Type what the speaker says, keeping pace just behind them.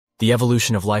The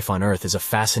evolution of life on Earth is a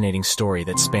fascinating story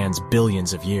that spans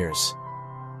billions of years.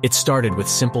 It started with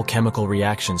simple chemical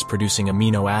reactions producing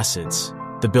amino acids,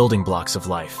 the building blocks of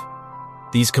life.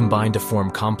 These combined to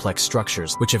form complex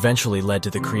structures which eventually led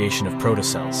to the creation of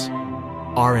protocells.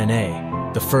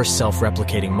 RNA, the first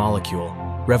self-replicating molecule,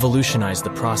 revolutionized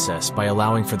the process by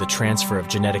allowing for the transfer of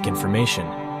genetic information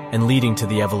and leading to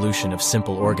the evolution of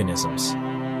simple organisms.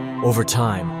 Over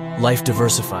time, life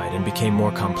diversified and became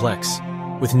more complex,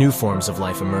 with new forms of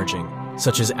life emerging,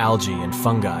 such as algae and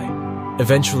fungi,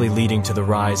 eventually leading to the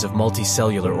rise of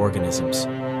multicellular organisms.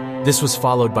 This was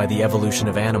followed by the evolution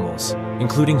of animals,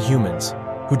 including humans,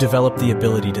 who developed the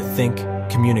ability to think,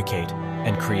 communicate,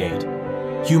 and create.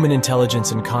 Human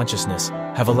intelligence and consciousness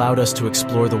have allowed us to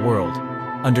explore the world,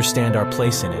 understand our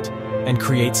place in it, and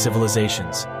create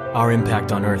civilizations. Our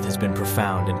impact on Earth has been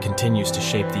profound and continues to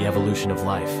shape the evolution of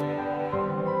life.